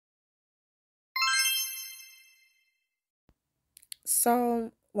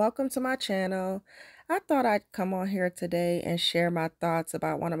So, welcome to my channel. I thought I'd come on here today and share my thoughts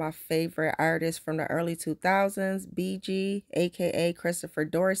about one of my favorite artists from the early 2000s, BG, aka Christopher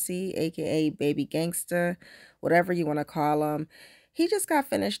Dorsey, aka Baby Gangsta, whatever you want to call him. He just got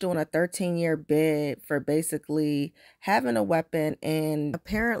finished doing a 13-year bid for basically having a weapon and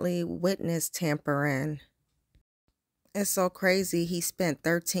apparently witness tampering. It's so crazy. He spent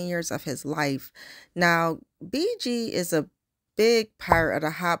 13 years of his life. Now, BG is a big part of the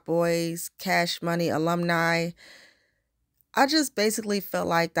Hot Boys, Cash Money Alumni. I just basically feel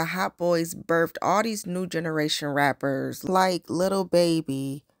like the Hot Boys birthed all these new generation rappers like Lil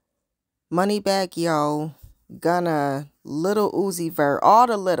Baby, Moneybagg Yo, Gunna, Lil Uzi Vert, all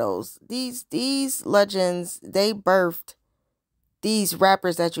the littles. These legends, they birthed these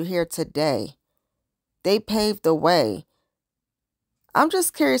rappers that you hear today. They paved the way. I'm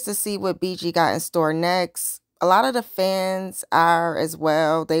just curious to see what BG got in store next. A lot of the fans are as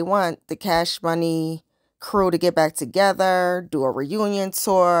well. They want the Cash Money crew to get back together, do a reunion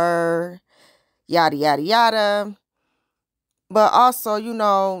tour, yada, yada, yada. But also, you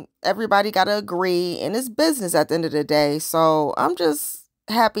know, everybody got to agree, and it's business at the end of the day. So I'm just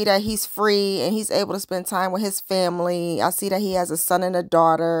happy that he's free and he's able to spend time with his family. I see that he has a son and a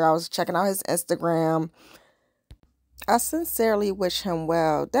daughter. I was checking out his Instagram. I sincerely wish him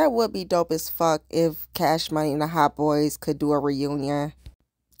well. That would be dope as fuck if Cash Money and the Hot Boys could do a reunion.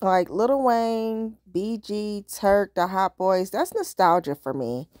 Like Lil Wayne, BG, Turk, the Hot Boys, that's nostalgia for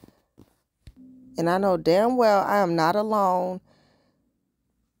me. And I know damn well I am not alone.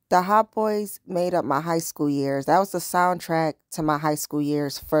 The Hot Boys made up my high school years. That was the soundtrack to my high school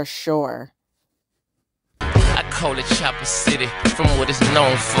years for sure. I call it Chopper City from what it's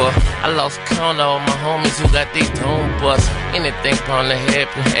known for. I lost count of all my homies who got their dome bust. Anything bound to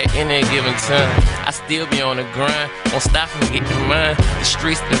happen at any given time. I still be on the grind, won't stop from getting mine. The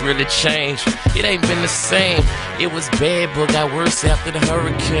streets didn't really change, it ain't been the same. It was bad but got worse after the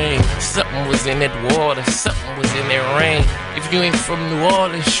hurricane. Something was in that water, something was in that rain. If you ain't from New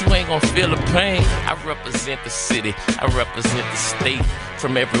Orleans, you ain't gonna feel the pain. I represent the city, I represent the state.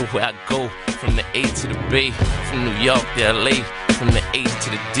 From everywhere I go, from the A to the Bay, from New York to LA, from the H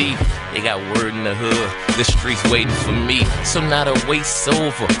to the D. They got word in the hood, the streets waiting for me. So now the wait's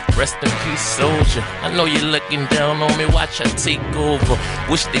over, rest in peace soldier. I know you're looking down on me, watch I take over.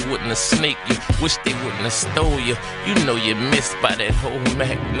 Wish they wouldn't have snaked you, wish they wouldn't have stole you. You know you're missed by that whole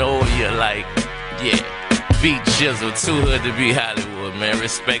Magnolia. Like, yeah, be Jizzle, too hood to be Hollywood, man.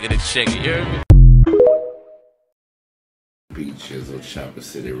 Respect it and check it, you heard me? B.G, Chopper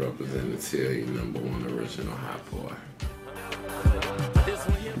City representative, your #1 original hot boy.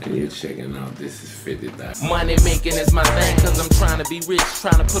 And you're checking out, this is 50,000. Money making is my thing, cause I'm trying to be rich,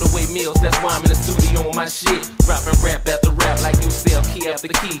 trying to put away meals, that's why I'm in the studio on my shit. Dropping rap after rap like you sell key after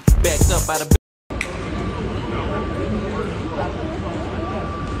key, backed up by the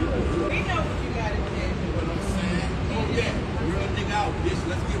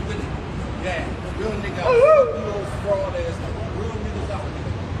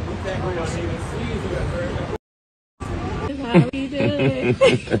How we doing?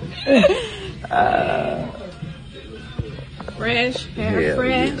 Fresh, hair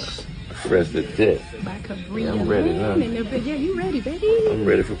fresh. Fresh to death. Yeah, I'm ready now. Yeah, you ready, baby? I'm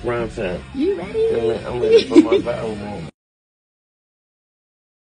ready for prime time. You ready? I'm ready for my viral moment.